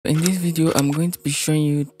video, I'm going to be showing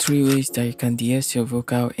you 3 ways that you can de-ess your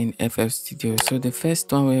vocal in FL Studio. So the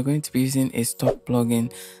first one, we're going to be using a stock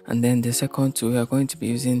plugin, and then the second two, we are going to be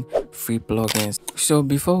using free plugins. So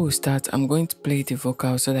before we start, I'm going to play the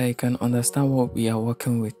vocal so that you can understand what we are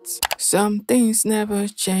working with. Some things never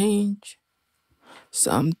change,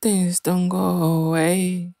 some things don't go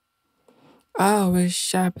away. I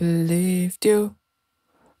wish I believed you,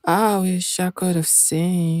 I wish I could have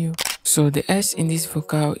seen you. So the S in this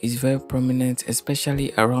vocal is very prominent,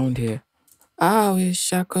 especially around here. I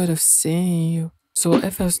wish I could have seen you. So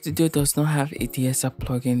FL Studio does not have a de-esser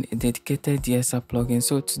plugin, a dedicated de-esser plugin.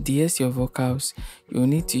 So to de-ess your vocals, you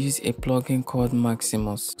need to use a plugin called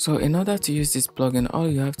Maximus. So in order to use this plugin, all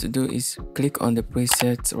you have to do is click on the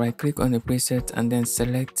preset, right click on the preset, and then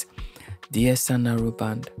select De-esser narrow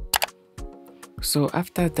band. So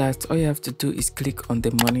after that, all you have to do is click on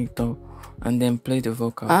the monitor and then play the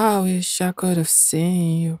vocal. I wish I could have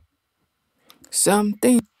seen you.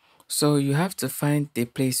 Something. So you have to find the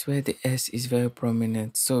place where the S is very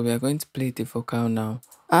prominent. So we are going to play the vocal now.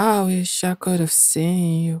 I wish I could have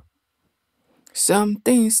seen you. Some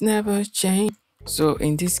things never change. So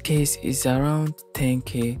in this case, it's around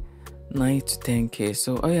 10k, 9 to 10k.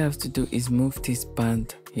 So all you have to do is move this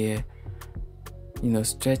band here.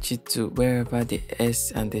 Stretch it to wherever the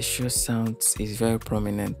S and the short sounds is very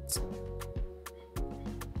prominent.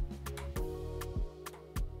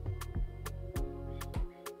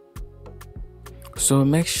 So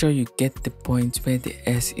make sure you get the point where the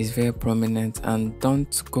S is very prominent and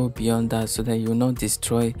don't go beyond that so that you will not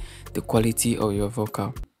destroy the quality of your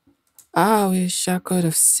vocal. I wish I could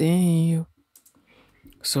have seen you.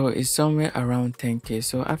 So it's somewhere around 10k.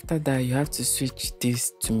 So after that, you have to switch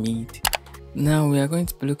this to mid. Now we are going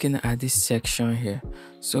to be looking at this section here.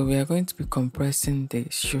 So we are going to be compressing the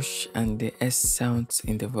shush and the S sounds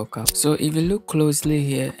in the vocal. So if you look closely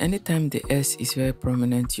here, anytime the S is very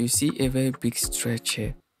prominent, you see a very big stretch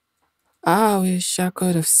here. I wish I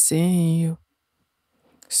could have seen you.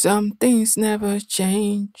 Some things never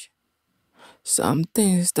change, some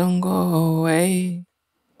things don't go away.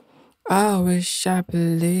 I wish I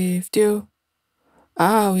believed you,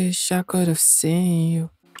 I wish I could have seen you.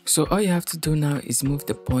 So all you have to do now is move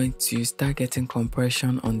the point till you start getting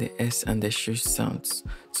compression on the S and the shush sounds.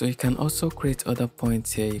 So you can also create other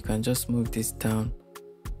points here. You can just move this down,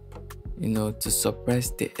 to suppress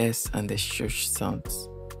the S and the shush sounds.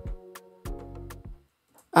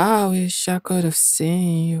 I wish I could have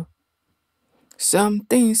seen you. Some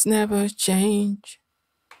things never change,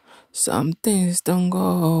 some things don't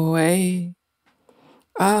go away.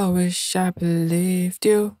 I wish I believed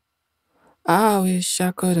you, I wish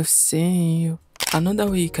I could have seen you. Another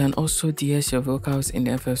way you can also de-ess your vocals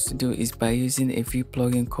in FL Studio is by using a free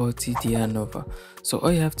plugin called TDR NOVA. So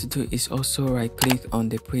all you have to do is also right click on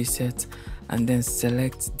the preset and then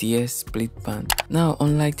select De-ess split band. Now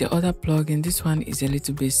unlike the other plugin, this one is a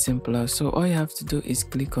little bit simpler. So all you have to do is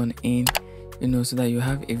click on in, so that you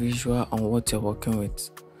have a visual on what you're working with.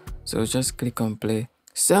 So just click on play.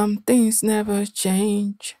 Some things never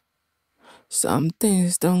change, some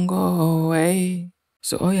things don't go away.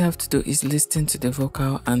 So all you have to do is listen to the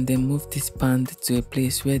vocal and then move this band to a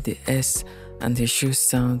place where the S and the shush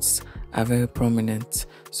sounds are very prominent.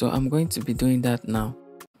 So I'm going to be doing that now.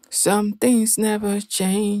 Some things never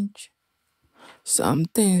change, some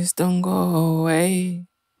things don't go away.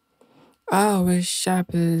 I wish I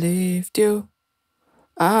believed you,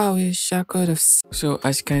 I wish I could have seen. So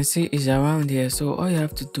as you can see, it's around here. So all you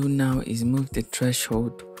have to do now is move the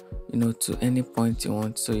threshold to any point you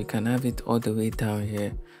want. So you can have it all the way down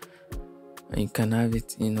here, and you can have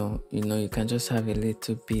it you can just have a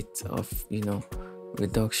little bit of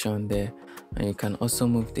reduction there, and you can also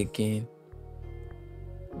move the gain.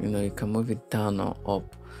 You can move it down or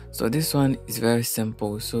up. So this one is very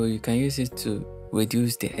simple, so you can use it to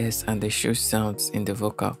reduce the S and the shush sounds in the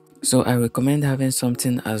vocal. So I recommend having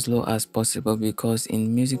something as low as possible, because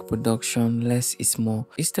in music production, less is more.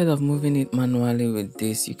 Instead of moving it manually with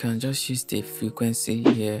this, you can just use the frequency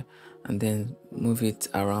here and then move it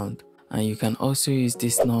around. And you can also use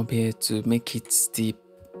this knob here to make it steep.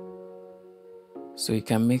 So you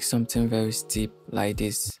can make something very steep like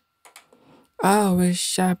this. I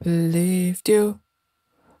wish I believed you,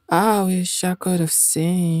 I wish I could have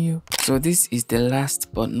seen you. So this is the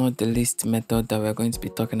last but not the least method that we're going to be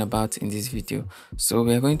talking about in this video. So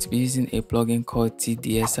we're going to be using a plugin called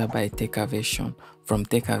T-de-esser by techavation from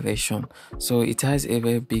techavation. So it has a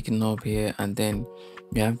very big knob here, and then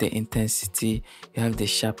you have the intensity, you have the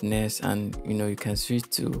sharpness, and you can switch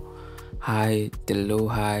to high, the low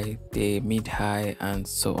high, the mid high, and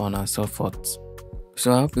so on and so forth.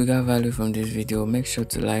 So I hope you got value from this video. Make sure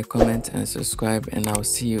to like, comment, and subscribe, and I'll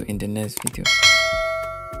see you in the next video.